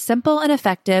that are simple and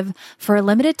effective, for a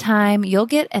limited time, you'll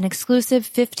get an exclusive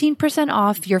 15%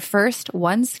 off your first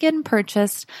OneSkin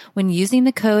purchase when using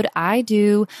the code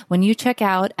IDO when you check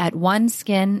out at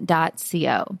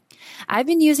oneskin.co. I've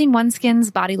been using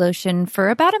OneSkin's body lotion for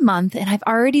about a month, and I've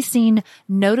already seen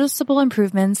noticeable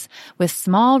improvements with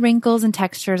small wrinkles and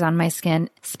textures on my skin,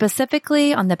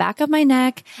 specifically on the back of my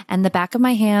neck and the back of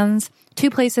my hands, two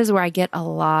places where I get a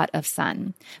lot of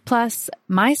sun. Plus,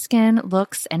 my skin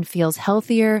looks and feels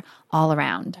healthier all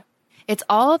around. It's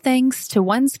all thanks to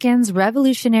OneSkin's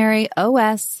revolutionary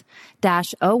OS-01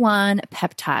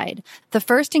 peptide, the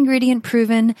first ingredient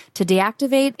proven to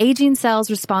deactivate aging cells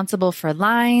responsible for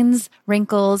lines,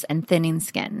 wrinkles, and thinning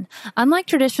skin. Unlike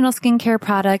traditional skincare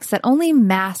products that only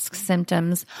mask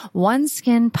symptoms,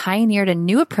 OneSkin pioneered a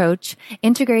new approach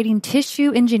integrating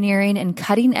tissue engineering and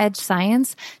cutting-edge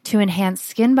science to enhance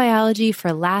skin biology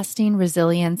for lasting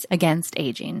resilience against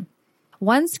aging.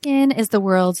 OneSkin is the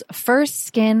world's first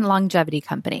skin longevity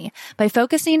company. By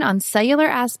focusing on cellular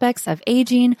aspects of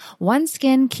aging,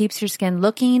 OneSkin keeps your skin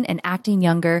looking and acting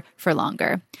younger for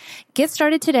longer. Get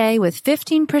started today with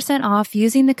 15% off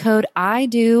using the code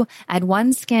IDO at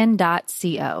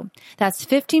oneskin.co. That's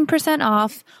 15%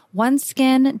 off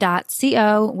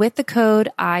oneskin.co with the code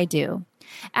IDO.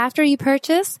 After you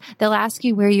purchase, they'll ask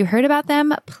you where you heard about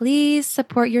them. Please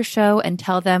support your show and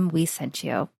tell them we sent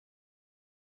you.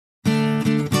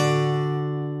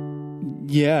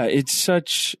 Yeah, it's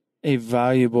such a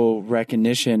valuable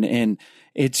recognition, and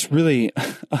it's really,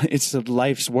 it's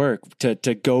life's work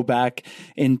to go back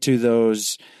into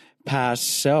those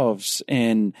past selves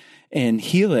and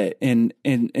heal it. And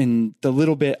the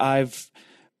little bit I've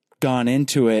gone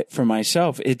into it for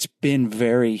myself, it's been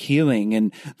very healing,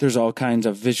 and there's all kinds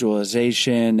of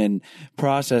visualization and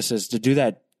processes to do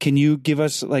that. Can you give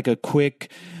us like a quick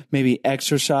maybe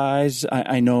exercise?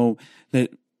 I know that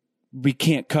we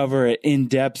can't cover it in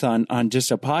depth on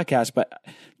just a podcast, but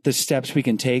the steps we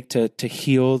can take to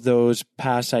heal those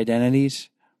past identities?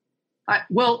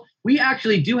 Well, we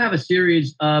actually do have a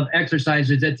series of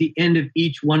exercises at the end of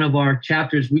each one of our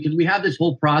chapters, because we have this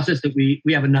whole process that we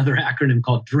have another acronym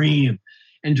called DREAM.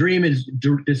 And DREAM is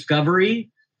discovery,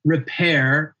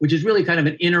 repair, which is really kind of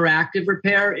an interactive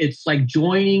repair. It's like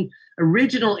joining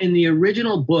in the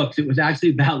original books. It was actually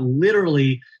about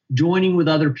literally joining with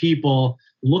other people,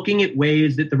 looking at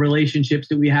ways that the relationships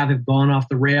that we have gone off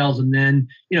the rails, and then,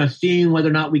 seeing whether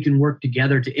or not we can work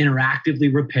together to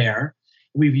interactively repair.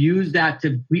 We've used that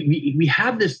we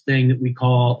have this thing that we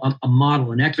call a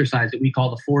model, an exercise that we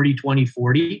call the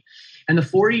 40-20-40. And the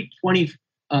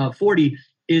 40-20-40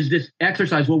 is this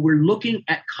exercise where we're looking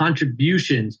at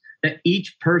contributions that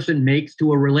each person makes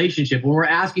to a relationship. When we're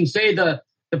asking, say the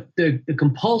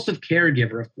compulsive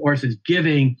caregiver, of course, is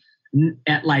giving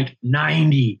at like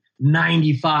 90,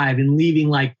 95 and leaving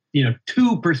like,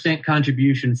 2%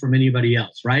 contribution from anybody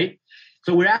else, right?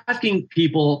 So we're asking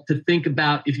people to think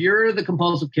about, if you're the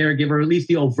compulsive caregiver, or at least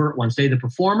the overt one, say the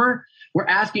performer, we're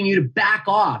asking you to back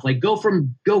off, like go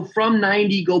from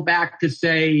 90, go back to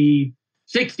say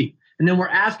 60. And then we're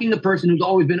asking the person who's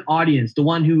always been audience, the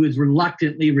one who is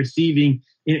reluctantly receiving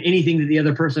anything that the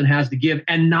other person has to give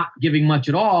and not giving much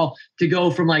at all, to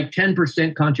go from like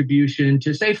 10% contribution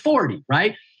to say 40,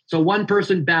 right? So one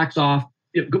person backs off,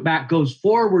 goes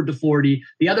forward to 40,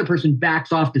 the other person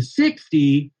backs off to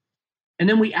 60, and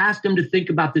then we ask them to think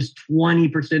about this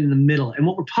 20% in the middle. And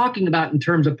what we're talking about in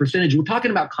terms of percentage, we're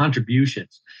talking about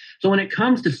contributions. So when it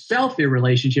comes to self-care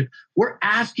relationship, we're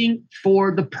asking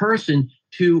for the person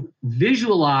to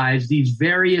visualize these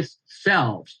various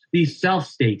selves, these self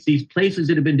states, these places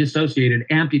that have been dissociated,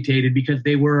 amputated because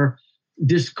they were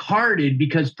discarded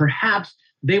because perhaps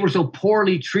they were so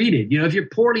poorly treated. If you're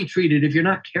poorly treated, if you're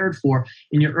not cared for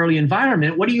in your early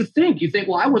environment, what do you think? You think,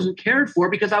 well, I wasn't cared for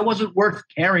because I wasn't worth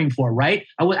caring for, right?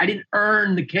 I didn't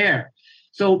earn the care.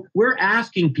 So we're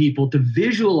asking people to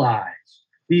visualize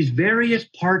these various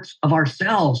parts of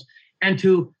ourselves and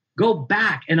to go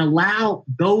back and allow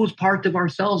those parts of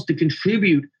ourselves to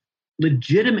contribute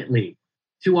legitimately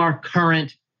to our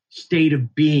current state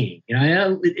of being.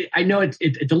 I know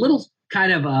it's a little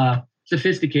kind of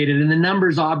sophisticated, and the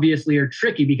numbers obviously are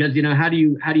tricky because how do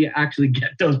you actually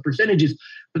get those percentages?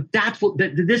 But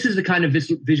this is the kind of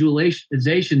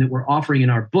visualization that we're offering in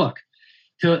our book,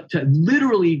 to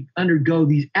literally undergo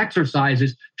these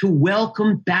exercises to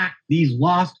welcome back these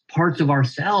lost parts of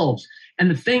ourselves. And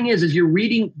the thing is, as you're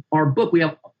reading our book, we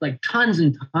have like tons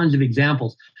and tons of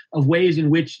examples of ways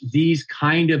in which these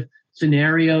kind of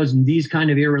scenarios and these kind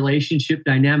of interrelationship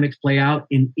dynamics play out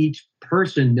in each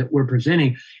person that we're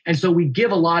presenting. And so we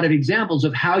give a lot of examples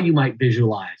of how you might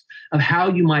visualize, of how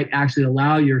you might actually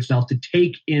allow yourself to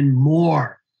take in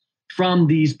more from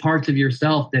these parts of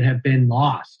yourself that have been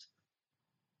lost.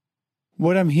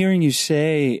 What I'm hearing you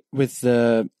say with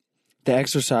the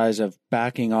exercise of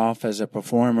backing off as a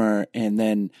performer and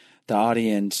then the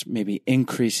audience maybe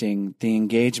increasing the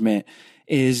engagement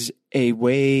is a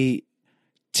way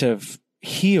to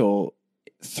heal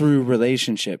through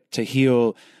relationship, to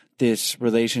heal this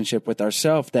relationship with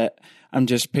ourselves. That I'm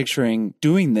just picturing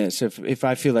doing this. If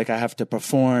I feel like I have to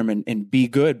perform and be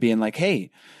good, being like, hey,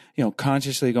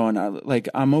 consciously going like,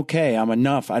 I'm okay, I'm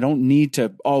enough. I don't need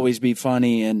to always be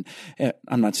funny. And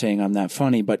I'm not saying I'm that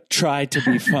funny, but try to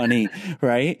be funny,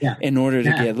 right? Yeah. In order to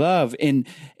get love. And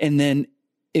then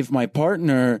if my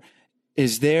partner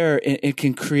is there, it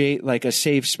can create like a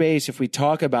safe space if we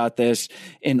talk about this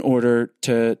in order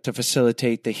to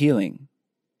facilitate the healing.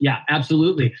 Yeah,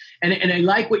 absolutely. And I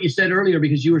like what you said earlier,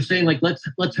 because you were saying like,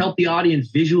 let's help the audience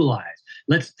visualize.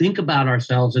 Let's think about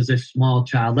ourselves as a small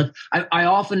child. I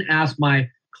often ask my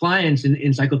clients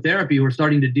in psychotherapy who are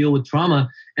starting to deal with trauma,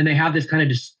 and they have this kind of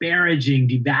disparaging,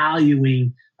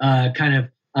 devaluing kind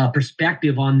of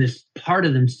perspective on this part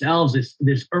of themselves,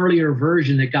 this earlier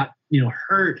version that got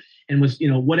hurt and was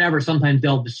whatever. Sometimes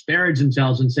they'll disparage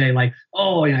themselves and say like,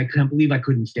 oh, I can't believe I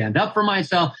couldn't stand up for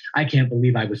myself. I can't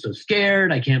believe I was so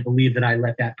scared. I can't believe that I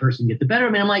let that person get the better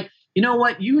of me. I'm like, you know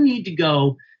what? You need to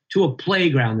go to a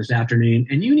playground this afternoon,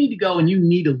 and you need to go and you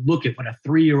need to look at what a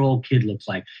 3-year-old kid looks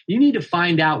like. You need to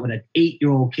find out what an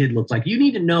 8-year-old kid looks like. You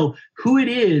need to know who it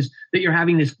is that you're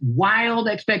having this wild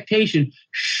expectation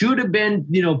should have been,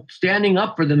 standing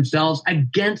up for themselves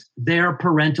against their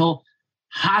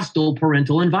hostile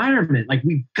parental environment. Like,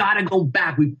 we've got to go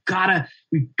back. We've got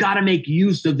to make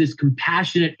use of this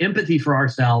compassionate empathy for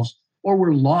ourselves, or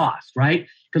we're lost, right?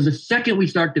 Because the second we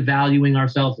start devaluing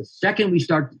ourselves, the second we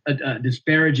start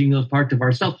disparaging those parts of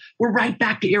ourselves, we're right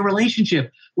back to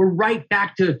irrelationship. We're right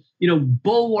back to,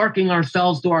 bulwarking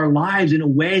ourselves to our lives in a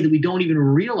way that we don't even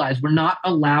realize. We're not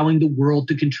allowing the world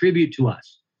to contribute to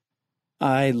us.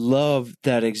 I love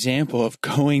that example of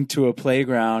going to a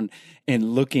playground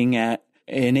and looking at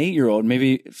an 8-year-old.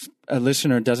 Maybe a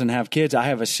listener doesn't have kids. I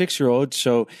have a 6-year-old,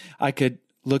 so I could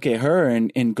look at her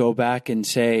and go back and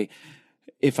say,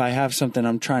 if I have something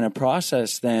I'm trying to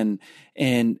process then,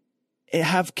 and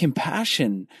have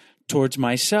compassion towards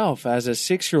myself as a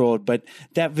 6-year-old. But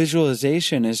that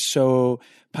visualization is so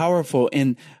powerful.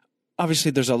 And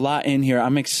obviously there's a lot in here.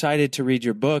 I'm excited to read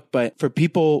your book, but for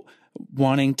people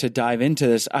wanting to dive into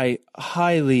this, I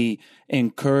highly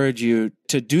encourage you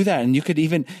to do that. And you could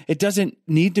even, it doesn't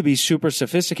need to be super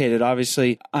sophisticated.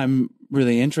 Obviously, I'm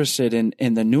really interested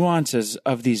in the nuances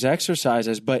of these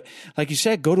exercises. But like you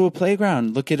said, go to a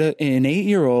playground, look at an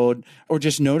 8-year-old, or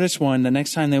just notice one the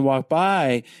next time they walk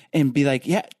by and be like,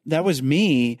 yeah, that was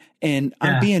me. And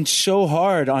I'm being so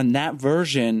hard on that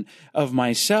version of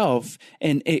myself.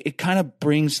 And it kind of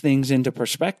brings things into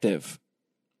perspective.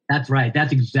 That's right.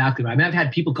 That's exactly right. I mean, I've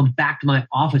had people come back to my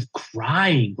office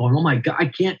crying, going, "Oh my God, I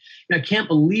can't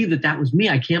believe that was me.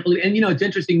 I can't believe." And it's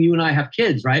interesting. You and I have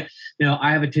kids, right?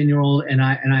 I have a 10-year-old, and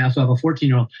I also have a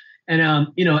 14-year-old, and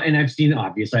and I've seen,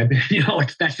 obviously, I've been,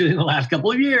 especially in the last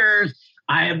couple of years,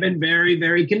 I have been very,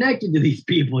 very connected to these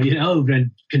people, who've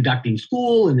been conducting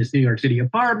school in this New York City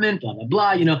apartment, blah, blah,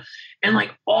 blah, and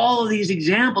like all of these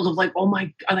examples of like, oh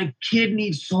my God, that kid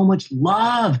needs so much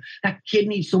love. That kid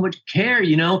needs so much care.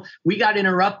 We got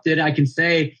interrupted. I can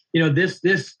say, this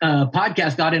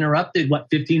podcast got interrupted,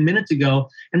 15 minutes ago.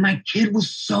 And my kid was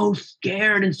so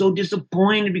scared and so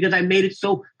disappointed because I made it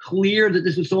so clear that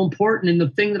this was so important. And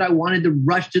the thing that I wanted to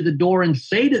rush to the door and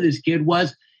say to this kid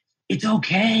was, it's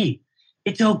okay.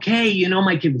 It's okay.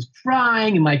 My kid was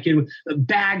crying, and my kid with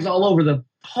bags all over the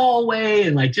hallway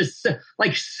and like just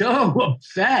like so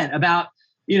upset about,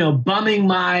 bumming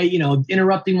my,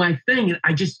 interrupting my thing. And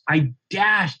I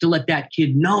dashed to let that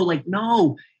kid know, like,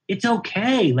 no, it's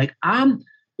okay. Like I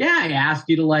asked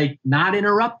you to like not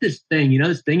interrupt this thing.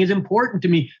 This thing is important to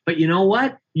me, but you know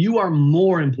what? You are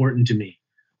more important to me.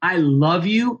 I love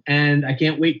you and I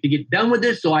can't wait to get done with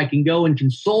this so I can go and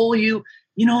console you.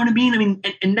 You know what I mean?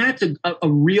 And that's a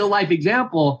real life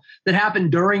example that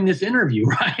happened during this interview,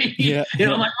 right? Yeah.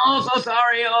 I'm like, oh, so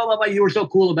sorry. Oh, you were so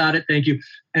cool about it. Thank you.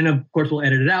 And of course we'll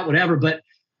edit it out, whatever. But,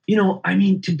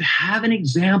 to have an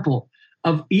example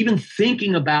of even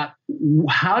thinking about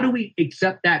how do we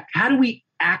accept that? How do we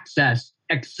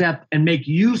accept and make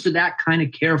use of that kind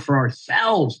of care for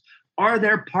ourselves? Are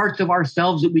there parts of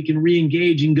ourselves that we can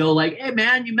re-engage and go like, hey,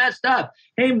 man, you messed up.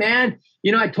 Hey, man,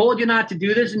 I told you not to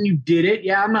do this and you did it.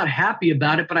 Yeah, I'm not happy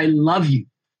about it, but I love you.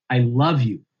 I love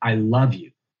you. I love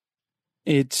you.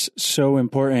 It's so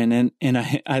important.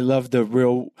 And I love the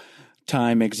real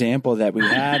time example that we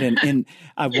had. And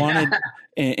I wanted,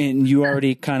 and you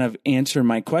already kind of answered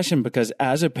my question, because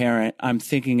as a parent, I'm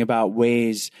thinking about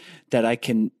ways that I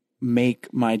can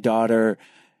make my daughter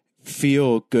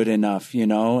feel good enough,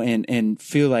 and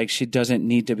feel like she doesn't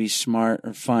need to be smart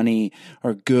or funny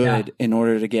or good in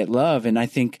order to get love. And I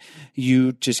think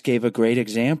you just gave a great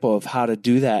example of how to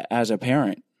do that as a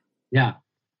parent. Yeah.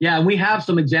 Yeah. And we have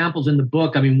some examples in the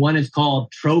book. I mean, one is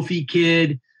called Trophy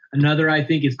Kid. Another, I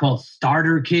think, is called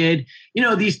Starter Kid.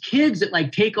 These kids that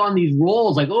like take on these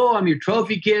roles like, oh, I'm your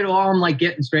trophy kid, or I'm like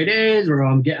getting straight A's, or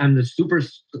I'm the super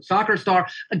soccer star.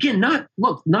 Again, not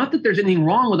that there's anything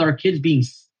wrong with our kids being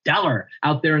stellar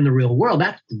out there in the real world.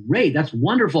 That's great. That's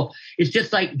wonderful. It's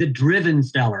just like the driven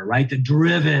stellar, right? The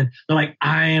driven. They're like,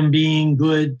 I am being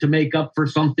good to make up for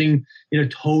something,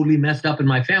 totally messed up in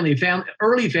my family.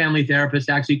 Early family therapists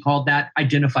actually called that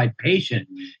identified patient,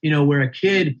 where a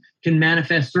kid can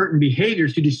manifest certain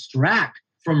behaviors to distract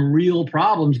from real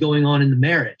problems going on in the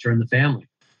marriage or in the family.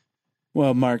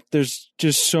 Well, Mark, there's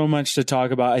just so much to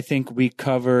talk about. I think we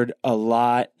covered a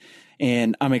lot.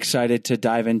 And I'm excited to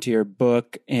dive into your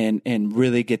book and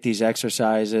really get these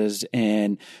exercises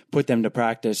and put them to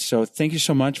practice. So thank you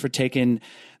so much for taking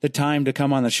the time to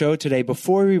come on the show today.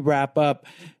 Before we wrap up,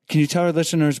 can you tell our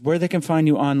listeners where they can find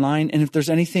you online and if there's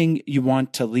anything you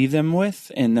want to leave them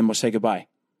with, and then we'll say goodbye.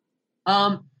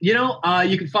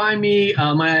 You can find me,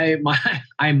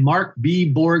 I'm Mark B.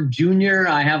 Borg Jr.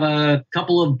 I have a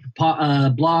couple of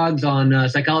blogs on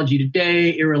Psychology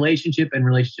Today, Irrelationship, and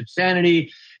Relationship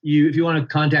Sanity. If you want to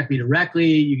contact me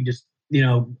directly, you can just,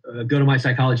 go to my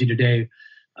Psychology Today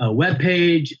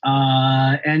webpage.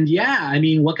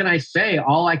 What can I say?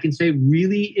 All I can say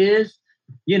really is,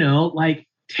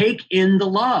 take in the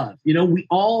love. We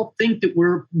all think that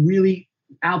we're really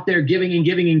out there giving and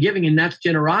giving and giving, and that's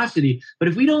generosity. But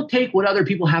if we don't take what other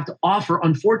people have to offer,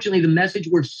 unfortunately, the message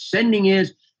we're sending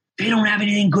is they don't have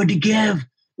anything good to give.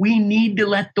 We need to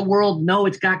let the world know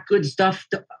it's got good stuff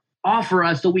to offer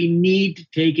us, so we need to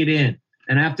take it in.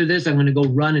 And after this, I'm going to go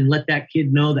run and let that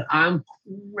kid know that I'm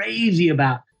crazy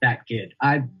about that kid.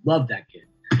 I love that kid.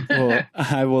 Well,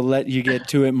 I will let you get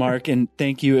to it, Mark. And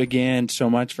thank you again so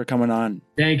much for coming on.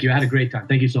 Thank you. I had a great time.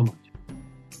 Thank you so much.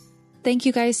 Thank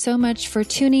you guys so much for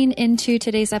tuning into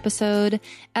today's episode.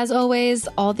 As always,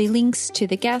 all the links to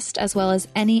the guest, as well as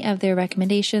any of their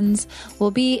recommendations,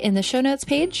 will be in the show notes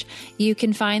page. You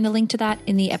can find the link to that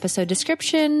in the episode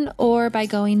description or by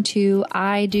going to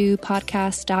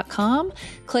idopodcast.com.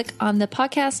 Click on the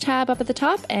podcast tab up at the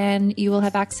top and you will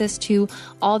have access to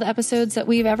all the episodes that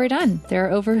we've ever done. There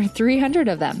are over 300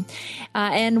 of them.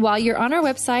 And while you're on our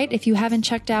website, if you haven't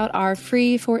checked out our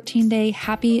free 14-day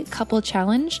Happy Couple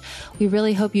Challenge, we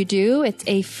really hope you do. It's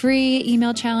a free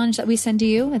email challenge that we send to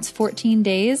you. It's 14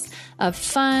 days of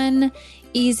fun,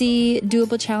 easy,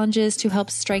 doable challenges to help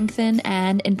strengthen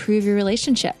and improve your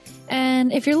relationship.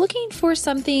 And if you're looking for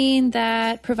something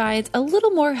that provides a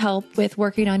little more help with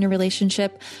working on your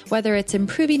relationship, whether it's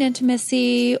improving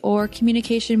intimacy or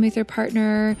communication with your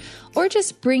partner, or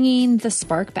just bringing the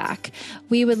spark back,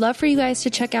 we would love for you guys to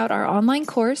check out our online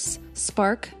course,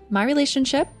 Spark My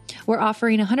Relationship. We're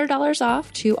offering $100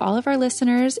 off to all of our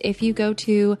listeners if you go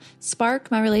to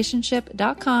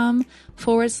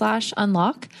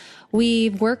sparkmyrelationship.com/unlock.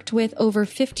 We've worked with over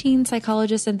 15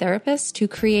 psychologists and therapists to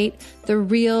create the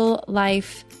real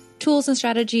life tools and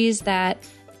strategies that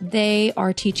they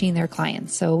are teaching their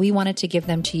clients. So we wanted to give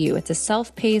them to you. It's a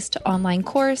self-paced online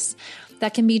course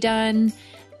that can be done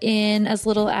in as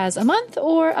little as a month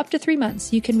or up to 3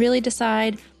 months. You can really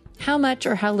decide how much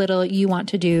or how little you want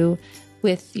to do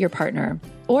with your partner,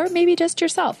 or maybe just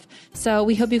yourself. So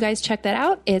we hope you guys check that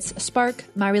out. It's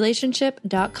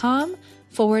sparkmyrelationship.com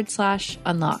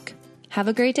pleasurepadpodcast.com/unlock. Have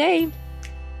a great day.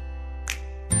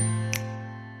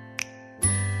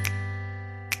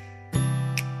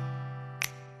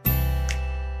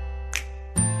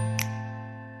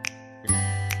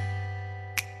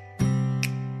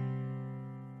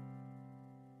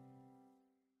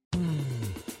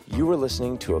 You were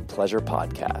listening to a Pleasure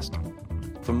Podcast.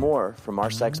 For more from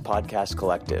our Sex Podcast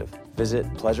Collective, visit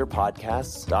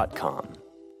pleasurepadcasts.com.